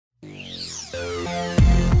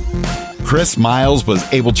Chris Miles was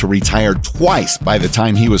able to retire twice by the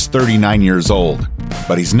time he was 39 years old.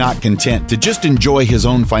 But he's not content to just enjoy his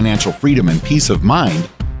own financial freedom and peace of mind.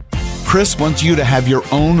 Chris wants you to have your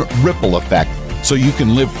own ripple effect so you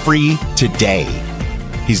can live free today.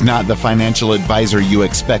 He's not the financial advisor you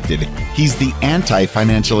expected. He's the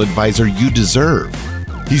anti-financial advisor you deserve.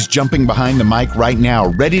 He's jumping behind the mic right now,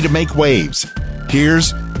 ready to make waves.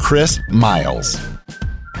 Here's Chris Miles.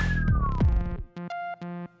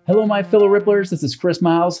 Hello, my fellow Ripplers. This is Chris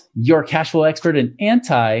Miles, your cash flow expert and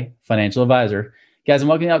anti-financial advisor. Guys, I'm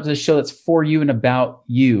welcoming you out to the show that's for you and about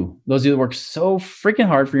you. Those of you that work so freaking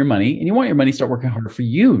hard for your money, and you want your money to start working harder for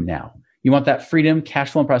you now. You want that freedom,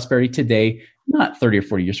 cash flow, and prosperity today, not 30 or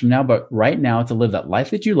 40 years from now, but right now to live that life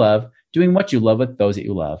that you love, doing what you love with those that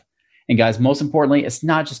you love. And guys, most importantly, it's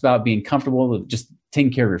not just about being comfortable with just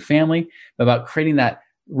taking care of your family, but about creating that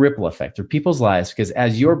ripple effect through people's lives, because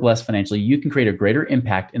as you're blessed financially, you can create a greater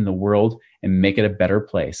impact in the world and make it a better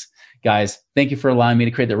place. Guys, thank you for allowing me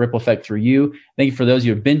to create the ripple effect through you. Thank you for those of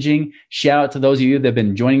you who are binging. Shout out to those of you that have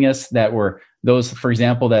been joining us that were those, for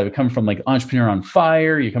example, that have come from like Entrepreneur on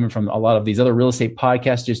Fire. You're coming from a lot of these other real estate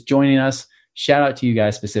podcasts just joining us. Shout out to you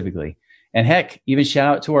guys specifically. And heck, even shout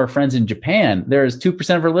out to our friends in Japan. There's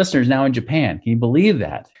 2% of our listeners now in Japan. Can you believe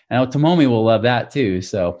that? I know Tomomi will love that too.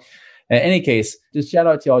 So in any case, just shout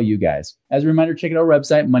out to all you guys. As a reminder, check out our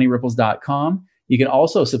website, moneyripples.com. You can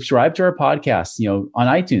also subscribe to our podcast, on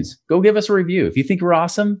iTunes. Go give us a review. If you think we're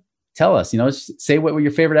awesome, tell us, say what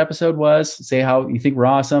your favorite episode was, say how you think we're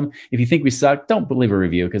awesome. If you think we suck, don't leave a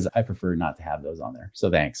review because I prefer not to have those on there.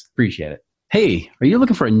 So thanks. Appreciate it. Hey, are you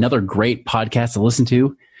looking for another great podcast to listen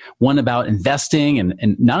to? One about investing and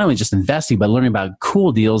not only just investing, but learning about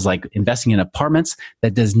cool deals like investing in apartments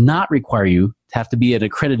that does not require you to have to be an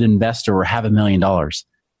accredited investor or have $1 million.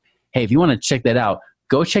 Hey, if you want to check that out,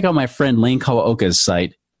 go check out my friend Lane Kawaoka's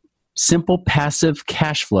site,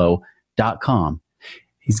 simplepassivecashflow.com.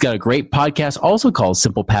 He's got a great podcast also called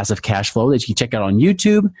Simple Passive Cash Flow that you can check out on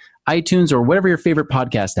YouTube, iTunes, or whatever your favorite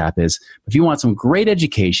podcast app is. If you want some great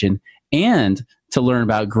education and to learn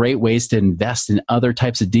about great ways to invest in other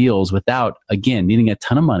types of deals without, again, needing a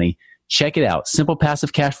ton of money, check it out,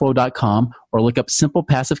 simplepassivecashflow.com, or look up Simple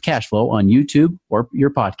Passive Cash Flow on YouTube or your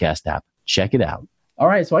podcast app. Check it out. All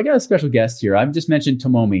right, so I got a special guest here. I've just mentioned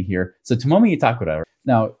Tomomi here. So Tomomi Itakura.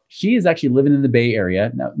 Now, she is actually living in the Bay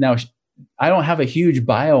Area. Now, I don't have a huge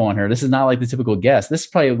bio on her. This is not like the typical guest. This is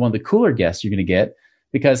probably one of the cooler guests you're going to get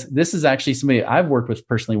because this is actually somebody I've worked with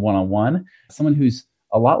personally one-on-one, someone who's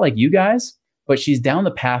a lot like you guys, but she's down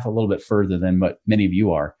the path a little bit further than what many of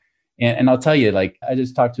you are. And I'll tell you, like, I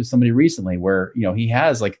just talked to somebody recently where, he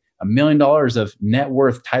has like $1 million of net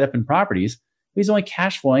worth tied up in properties. He's only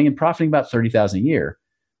cash flowing and profiting about $30,000 a year.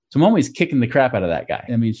 Tomomi's kicking the crap out of that guy.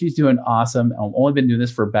 I mean, she's doing awesome. I've only been doing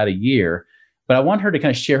this for about a year, but I want her to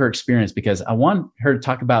kind of share her experience because I want her to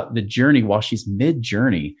talk about the journey while she's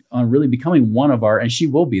mid-journey on really becoming one of our, and she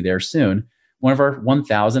will be there soon, one of our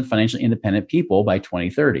 1,000 financially independent people by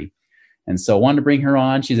 2030. And so I wanted to bring her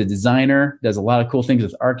on. She's a designer, does a lot of cool things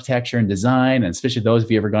with architecture and design, and especially those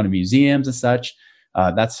of you who ever gone to museums and such.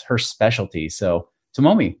 That's her specialty. So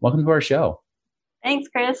Tomomi, welcome to our show. Thanks,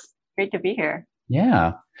 Chris. Great to be here.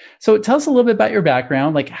 Yeah. So tell us a little bit about your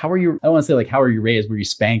background. Like, how are you? I don't want to say like, how are you raised? Were you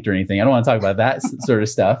spanked or anything? I don't want to talk about that sort of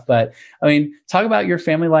stuff. But I mean, talk about your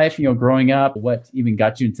family life, growing up, what even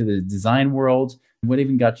got you into the design world, what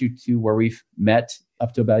even got you to where we've met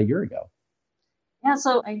up to about a year ago. Yeah,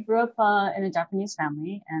 so I grew up in a Japanese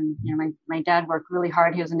family, and my dad worked really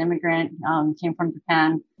hard. He was an immigrant, came from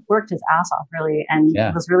Japan, worked his ass off really, and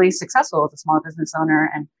was really successful as a small business owner.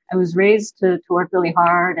 And I was raised to work really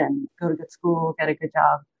hard and go to good school, get a good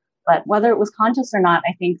job. But whether it was conscious or not,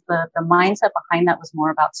 I think the mindset behind that was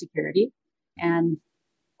more about security. And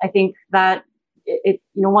I think that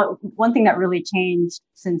one thing that really changed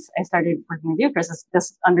since I started working with you, Chris, is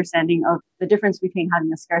this understanding of the difference between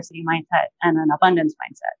having a scarcity mindset and an abundance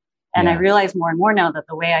mindset. And I realize more and more now that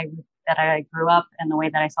the way that I grew up and the way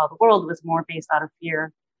that I saw the world was more based out of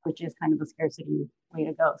fear, which is kind of a scarcity way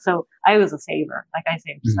to go. So I was a saver, like I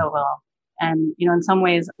saved so well. And, in some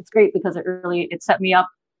ways it's great because it set me up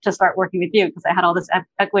to start working with you because I had all this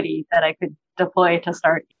equity that I could deploy to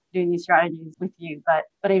start doing these strategies with you. But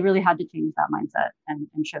I really had to change that mindset and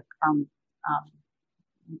shift from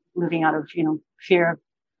living out of, fear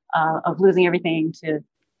of losing everything to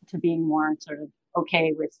being more sort of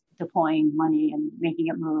okay with deploying money and making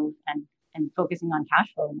it move and focusing on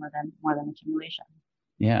cash flow more than accumulation.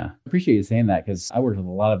 Yeah, I appreciate you saying that because I worked with a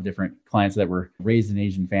lot of different clients that were raised in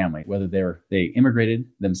Asian family, whether they immigrated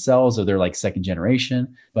themselves or they're like second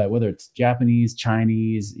generation, but whether it's Japanese,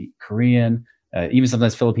 Chinese, Korean, even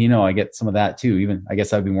sometimes Filipino, I get some of that too. Even I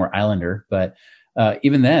guess I'd be more Islander, but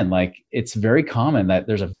even then, like it's very common that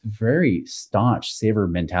there's a very staunch saver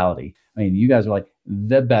mentality. I mean, you guys are like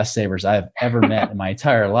the best savers I've ever met in my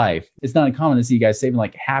entire life. It's not uncommon to see you guys saving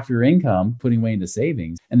like half your income, putting away into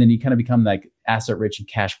savings. And then you kind of become like asset rich and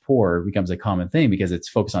cash poor becomes a common thing because it's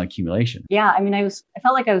focused on accumulation. Yeah. I mean, I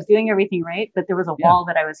felt like I was doing everything right, but there was a wall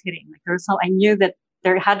that I was hitting. Like I knew that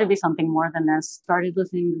there had to be something more than this. Started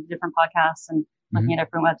listening to different podcasts and looking at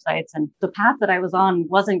different websites, and the path that I was on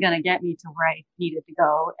wasn't going to get me to where I needed to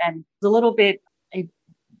go. And it was a little bit, I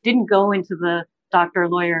didn't go into the doctor,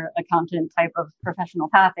 lawyer, accountant type of professional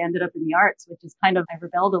path. I ended up in the arts, which is kind of, I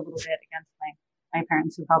rebelled a little bit against my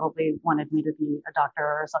parents who probably wanted me to be a doctor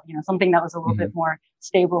or something, something that was a little bit more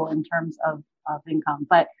stable in terms of income.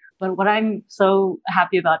 But what I'm so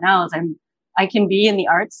happy about now is I can be in the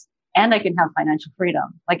arts and I can have financial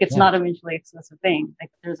freedom. Like it's not a mutually exclusive thing.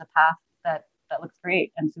 Like there's a path that looks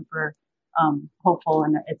great and super hopeful,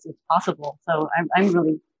 and it's possible. So I'm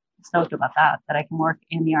really stoked about that I can work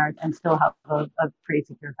in the art and still have a pretty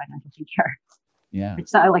secure financial future. Yeah. Which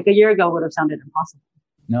like a year ago would have sounded impossible.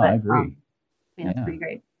 No, I agree. It's pretty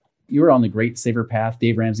great. You were on the great saver path.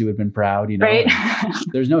 Dave Ramsey would have been proud, Right.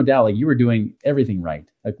 There's no doubt, like you were doing everything right,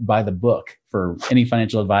 like by the book for any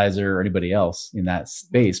financial advisor or anybody else in that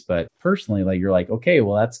space. But personally, like you're like, okay,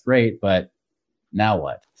 well, that's great, but now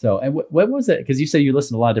what? So, and what was it? Because you said you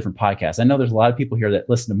listen to a lot of different podcasts. I know there's a lot of people here that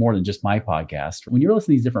listen to more than just my podcast. When you're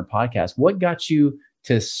listening to these different podcasts, what got you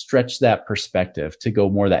to stretch that perspective, to go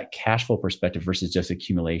more that cash flow perspective versus just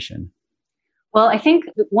accumulation? Well, I think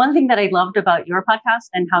one thing that I loved about your podcast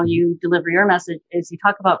and how you deliver your message is you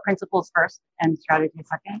talk about principles first and strategy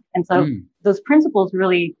second. And so those principles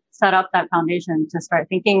really set up that foundation to start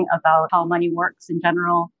thinking about how money works in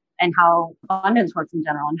general, and how abundance works in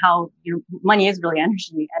general, and how money is really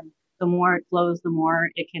energy, and the more it flows, the more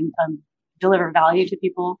it can deliver value to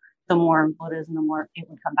people, the more it is, and the more it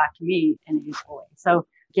would come back to me in a useful way. So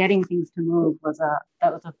getting things to move was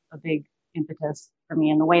a big impetus for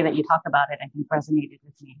me, and the way that you talk about it, I think, resonated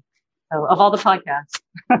with me. So of all the podcasts,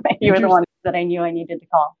 you were the one that I knew I needed to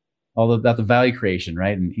call. All about the value creation,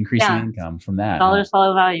 right, and increasing income from that. Dollars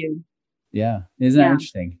follow value. Yeah, isn't that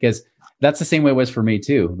interesting? Because that's the same way it was for me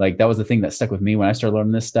too. Like that was the thing that stuck with me when I started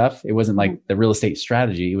learning this stuff. It wasn't like the real estate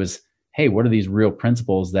strategy. It was, hey, what are these real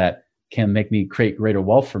principles that can make me create greater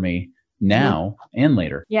wealth for me now and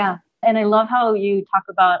later? Yeah. And I love how you talk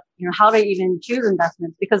about, how to even choose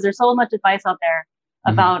investments, because there's so much advice out there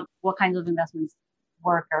about what kinds of investments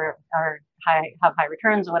work or have high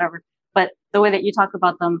returns or whatever. But the way that you talk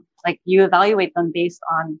about them, like you evaluate them based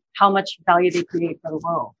on how much value they create for the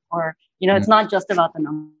world. Or, it's not just about the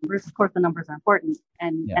numbers. Of course, the numbers are important.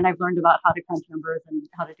 And I've learned about how to crunch numbers and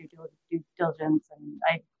how to do due diligence.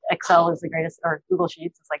 And Excel is the greatest, or Google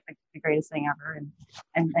Sheets is like the greatest thing ever.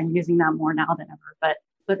 And using that more now than ever.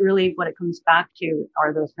 But really what it comes back to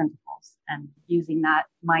are those principles, and using that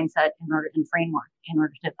mindset and framework in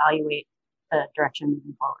order to evaluate the direction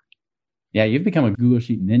moving forward. Yeah, you've become a Google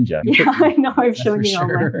Sheet ninja. Yeah, I know. I've shown you all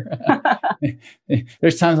mine.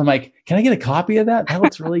 There's times I'm like, can I get a copy of that? That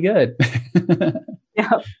looks really good.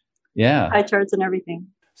 Yeah. High charts and everything.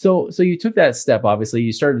 So you took that step. Obviously,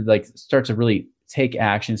 you started to really take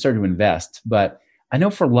action, started to invest. But I know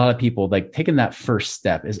for a lot of people, like taking that first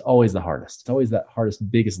step is always the hardest. It's always that hardest,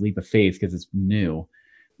 biggest leap of faith because it's new.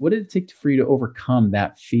 What did it take for you to overcome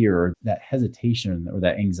that fear or that hesitation or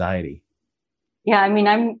that anxiety? Yeah, I mean,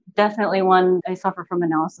 I'm definitely I suffer from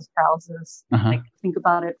analysis paralysis. Like think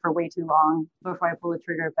about it for way too long before I pull the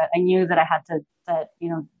trigger. But I knew that I had that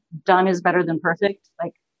done is better than perfect.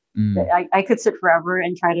 Like I could sit forever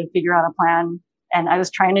and try to figure out a plan. And I was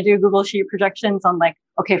trying to do Google Sheet projections on like,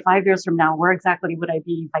 okay, 5 years from now, where exactly would I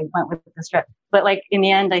be if I went with this trip? But like in the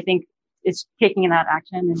end, I think it's taking that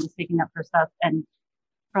action and just taking that first step and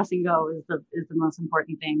pressing go is the most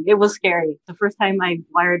important thing. It was scary. The first time I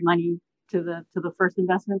wired money to the first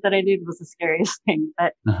investment that I did was the scariest thing.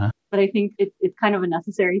 But I think it's kind of a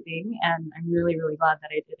necessary thing, and I'm really, really glad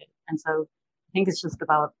that I did it. And so I think it's just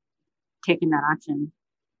about taking that action.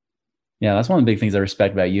 Yeah, that's one of the big things I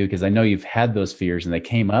respect about you, because I know you've had those fears and they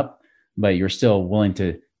came up, but you're still willing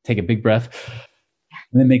to take a big breath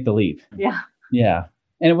and then make the leap. Yeah. Yeah.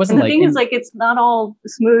 And it wasn't and the thing is, like, it's not all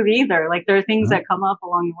smooth either. Like there are things that come up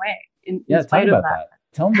along the way in spite of that.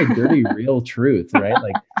 Tell them the dirty, real truth, right?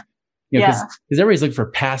 Like, because everybody's looking for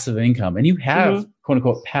passive income, and you have quote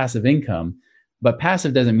unquote passive income, but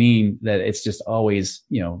passive doesn't mean that it's just always,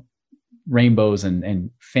 rainbows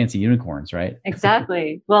and fancy unicorns, right?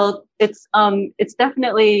 Exactly. Well, it's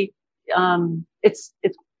definitely, it's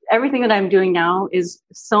everything that I'm doing now is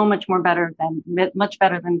so much better than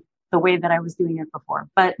the way that I was doing it before.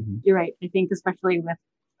 But you're right. I think especially with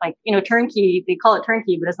like, turnkey, they call it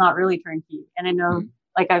turnkey, but it's not really turnkey. And I know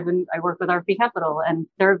like I work with RP Capital and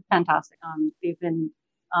they're fantastic. They've been,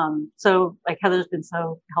 so like Heather's been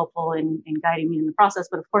so helpful in guiding me in the process.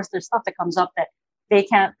 But of course there's stuff that comes up that they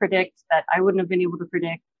can't predict, that I wouldn't have been able to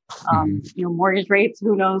predict. Mortgage rates,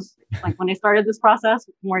 who knows? Like when I started this process,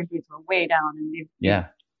 mortgage rates were way down and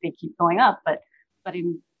they keep going up. But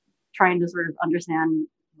in trying to sort of understand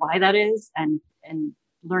why that is and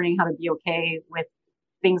learning how to be okay with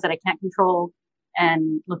things that I can't control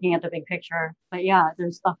and looking at the big picture. But yeah,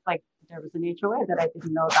 there's stuff like there was an HOA that I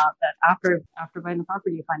didn't know about that after buying the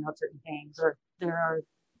property, you find out certain things, or there are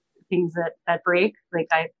things that break. Like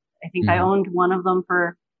I think I owned one of them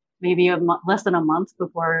for maybe less than a month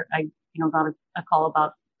before I, got a call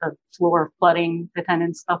about the floor flooding. The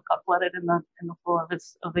tenant's stuff got flooded in the floor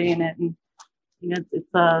of the unit, and it's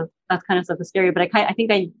that kind of stuff is scary. But I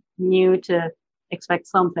think I knew to expect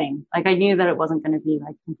something. Like I knew that it wasn't going to be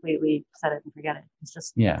like completely set it and forget it. It's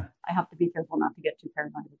just I have to be careful not to get too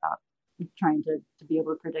paranoid about trying to be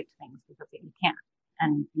able to predict things, because you can't,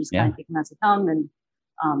 and you just kind of take them as they come,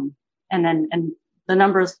 and the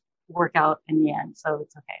numbers work out in the end, so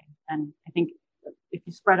it's okay. And I think if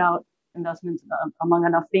you spread out investments among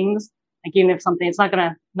enough things, like even if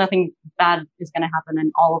nothing bad is gonna happen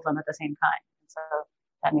in all of them at the same time. So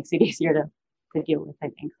that makes it easier to deal with, I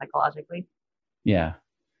think, psychologically. Yeah,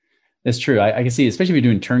 that's true. I can see, especially if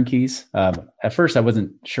you're doing turnkeys. At first, I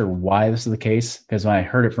wasn't sure why this is the case, because when I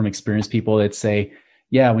heard it from experienced people, they'd say,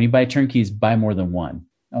 when you buy turnkeys, buy more than one.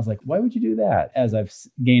 I was like, why would you do that? As I've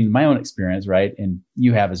gained my own experience, right? And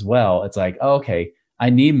you have as well. It's like, okay, I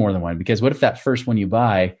need more than one, because what if that first one you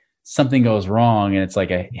buy, something goes wrong and it's like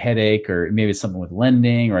a headache, or maybe it's something with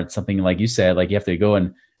lending, or it's something like you said, like you have to go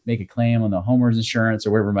and make a claim on the homeowner's insurance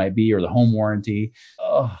or whatever it might be, or the home warranty.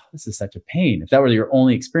 Oh, this is such a pain. If that were your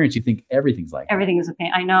only experience, you think everything's like everything is a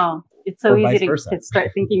pain. I know. It's so easy to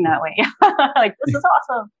start thinking that way. Like, this is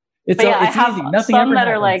awesome. It's I have easy. Nothing some that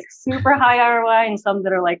happens. Are like super high ROI and some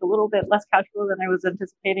that are like a little bit less cash flow than I was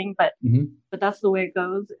anticipating, but that's the way it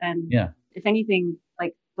goes. And if anything,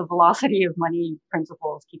 like the velocity of money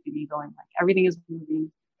principle is keeping me going. Like everything is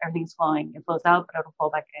moving, everything's flowing. It flows out, but it'll flow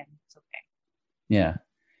back in. It's okay. Yeah.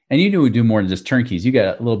 And you do more than just turnkeys. You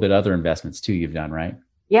got a little bit other investments too you've done, right?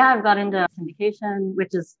 Yeah, I've got into syndication, which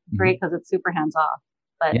is great because it's super hands off.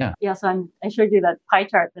 But so I showed you that pie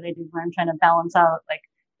chart that I did where I'm trying to balance out like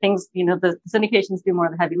things, the syndications do more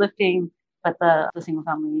of the heavy lifting, but the single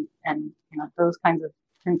family and, those kinds of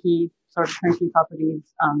turnkey properties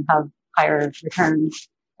have higher returns.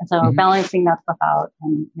 And so balancing that stuff out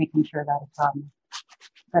and making sure that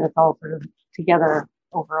it's all sort of together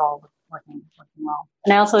overall working well.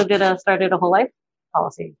 And I also started a whole life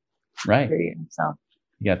policy. Right. Period, so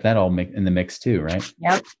you got that all in the mix too, right?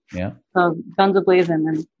 Yep. Yeah. So guns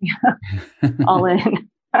a-blazing and all in.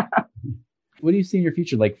 What do you see in your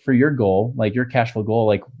future? Like for your goal, like your cash flow goal,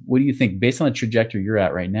 like what do you think based on the trajectory you're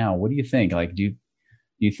at right now? What do you think? Like, do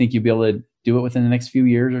you think you'll be able to do it within the next few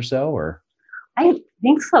years or so, or? I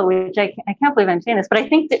think so, which I can't believe I'm saying this, but I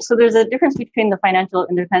think that, so there's a difference between the financial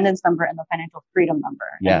independence number and the financial freedom number.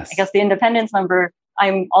 Yes. And I guess the independence number,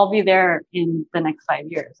 I'll be there in the next 5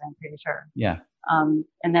 years, I'm pretty sure. Yeah. And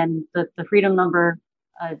then the freedom number,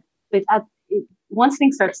 once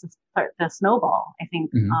things start to snowball, I think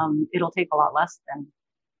it'll take a lot less than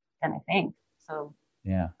I think. So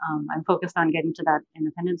I'm focused on getting to that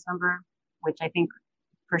independence number, which I think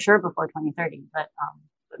for sure before 2030, but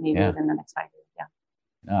maybe within the next 5 years. Yeah.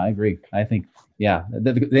 No, I agree. I think,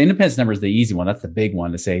 the independence number is the easy one. That's the big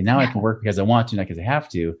one to say, now I can work because I want to, not because I have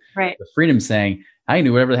to. Right. The freedom saying, I can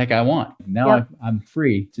do whatever the heck I want. Now I'm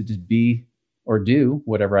free to just be or do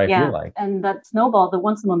whatever I feel like. And that snowball,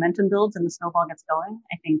 once the momentum builds and the snowball gets going,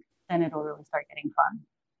 I think then it'll really start getting fun.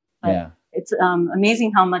 But it's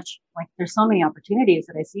amazing how much, like, there's so many opportunities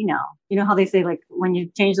that I see now. You know how they say, like, when you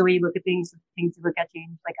change the way you look at things you look at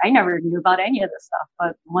change. Like, I never knew about any of this stuff,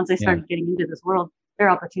 but once I started getting into this world, there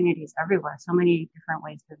are opportunities everywhere. So many different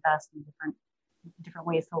ways to invest and different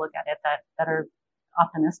ways to look at it that are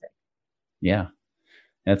optimistic. Yeah,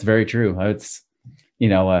 that's very true. It's,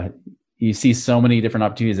 you see so many different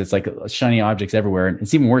opportunities. It's like shiny objects everywhere. And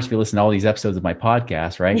it's even worse if you listen to all these episodes of my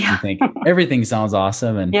podcast, right? Yeah. You think everything sounds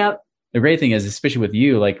awesome. And the great thing is, especially with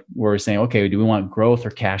you, like we're saying, okay, do we want growth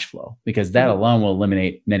or cash flow? Because that alone will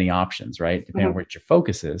eliminate many options, right? Depending on what your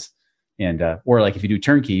focus is. And, or like if you do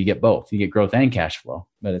turnkey, you get both, you get growth and cash flow,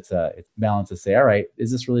 but it's balance to say, all right,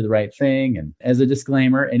 is this really the right thing? And as a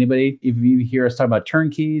disclaimer, anybody, if you hear us talk about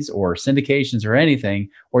turnkeys or syndications or anything,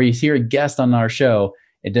 or you hear a guest on our show,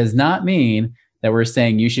 it does not mean that we're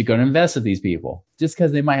saying you should go and invest with these people. Just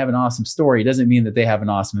because they might have an awesome story doesn't mean that they have an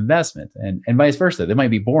awesome investment, and vice versa. They might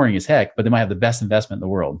be boring as heck, but they might have the best investment in the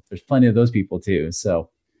world. There's plenty of those people too. So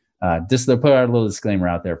just to put out a little disclaimer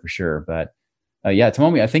out there for sure. But yeah,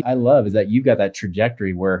 Tomomi, I think I love is that you've got that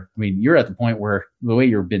trajectory where, I mean, you're at the point where the way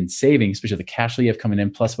you've been saving, especially the cash flow you have coming in,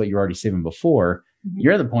 plus what you're already saving before,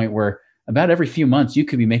 you're at the point where about every few months, you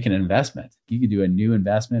could be making an investment. You could do a new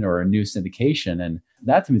investment or a new syndication. And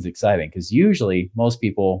that to me is exciting because usually most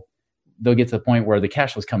people, they'll get to the point where the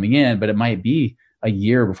cash flow is coming in, but it might be a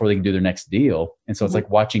year before they can do their next deal. And so it's like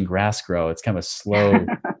watching grass grow. It's kind of a slow,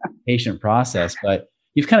 patient process, but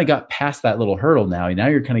you've kind of got past that little hurdle now. Now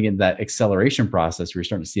you're kind of getting that acceleration process where you're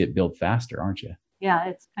starting to see it build faster, aren't you? Yeah,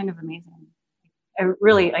 it's kind of amazing.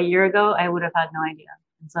 Really, a year ago, I would have had no idea.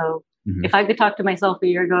 And so if I could talk to myself a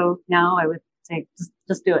year ago now, I would say,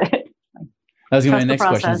 just do it. That was going to be my next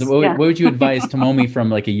question. So what would you advise Tomomi from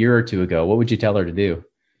like a year or two ago? What would you tell her to do?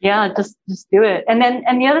 Yeah, just do it. And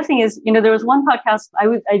the other thing is, there was one podcast,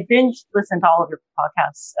 I binge listened to all of your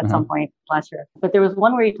podcasts at some point last year, but there was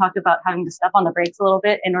one where you talked about having to step on the brakes a little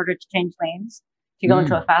bit in order to change lanes, to go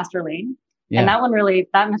into a faster lane. Yeah. And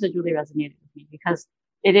that message really resonated with me because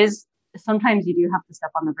it is, sometimes you do have to step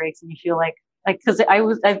on the brakes and you feel like, cause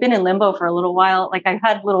I've been in limbo for a little while. Like I've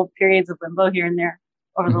had little periods of limbo here and there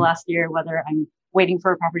over the last year, whether I'm waiting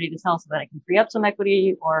for a property to sell so that I can free up some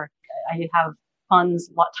equity, or I have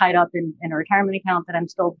funds tied up in a retirement account that I'm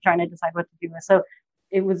still trying to decide what to do with. So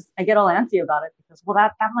I get all antsy about it because, well,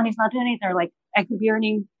 that money's not doing anything, or like I could be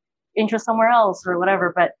earning interest somewhere else or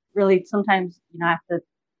whatever. But really sometimes, I have to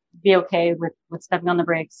be okay with stepping on the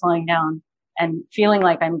brakes, slowing down and feeling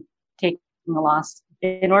like I'm taking a loss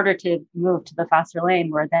in order to move to the faster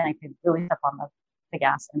lane where then I could really step on the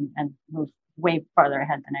gas and move way farther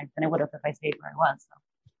ahead than I would have if I stayed where I was. So.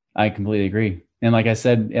 I completely agree. And like I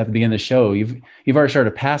said at the beginning of the show, you've already started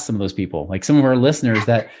to pass some of those people, like some of our listeners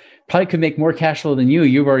that probably could make more cash flow than you.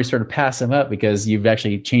 You've already started to pass them up because you've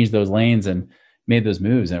actually changed those lanes and made those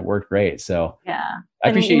moves, and it worked great. So yeah, I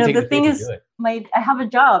appreciate you taking the thing is, I have a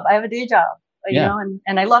job. I have a day job,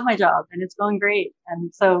 and I love my job, and it's going great.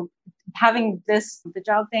 And so having the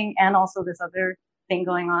job thing, and also this other thing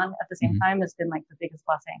going on at the same time has been like the biggest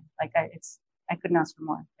blessing. Like I couldn't ask for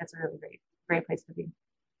more. It's a really great place to be.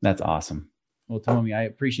 That's awesome. Well, Tomomi, I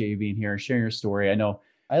appreciate you being here and sharing your story. I know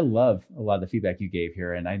I love a lot of the feedback you gave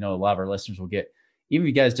here, and I know a lot of our listeners will get, even if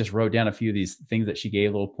you guys just wrote down a few of these things that she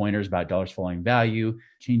gave, little pointers about dollars following value,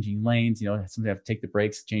 changing lanes, sometimes you have to take the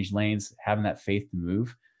brakes, change lanes, having that faith to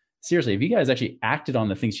move. Seriously, if you guys actually acted on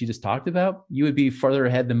the things she just talked about, you would be further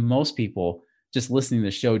ahead than most people just listening to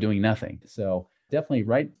the show doing nothing. So definitely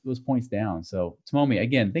write those points down. So Tomomi,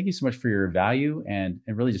 again, thank you so much for your value and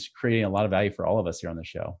really just creating a lot of value for all of us here on the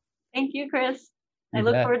show. Thank you, Chris. I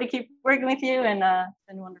look forward to keep working with you, and it's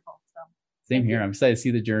been wonderful. So same here. I'm excited to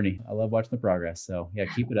see the journey. I love watching the progress. So yeah,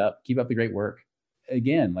 keep it up. Keep up the great work.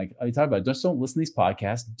 Again, like I talked about, just don't listen to these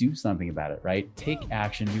podcasts. Do something about it, right? Take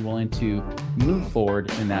action. Be willing to move forward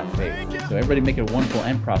in that faith. So everybody make it a wonderful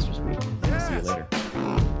and prosperous week. I'll see you later.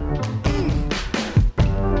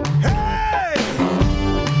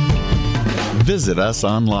 Visit us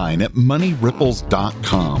online at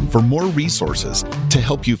moneyripples.com for more resources to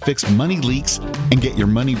help you fix money leaks and get your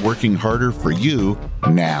money working harder for you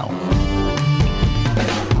now.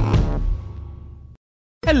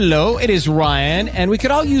 Hello, it is Ryan, and we could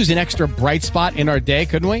all use an extra bright spot in our day,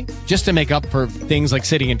 couldn't we? Just to make up for things like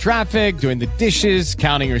sitting in traffic, doing the dishes,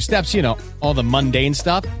 counting your steps, all the mundane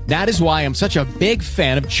stuff. That is why I'm such a big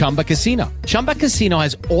fan of Chumba Casino. Chumba Casino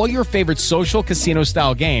has all your favorite social casino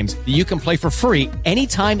style games that you can play for free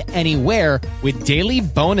anytime, anywhere with daily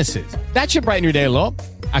bonuses. That should brighten your day a little.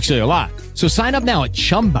 Actually, a lot. So sign up now at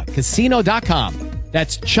ChumbaCasino.com.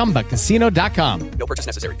 That's ChumbaCasino.com. No purchase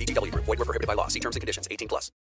necessary. VGW Group. Void where prohibited by law. See terms and conditions. 18+.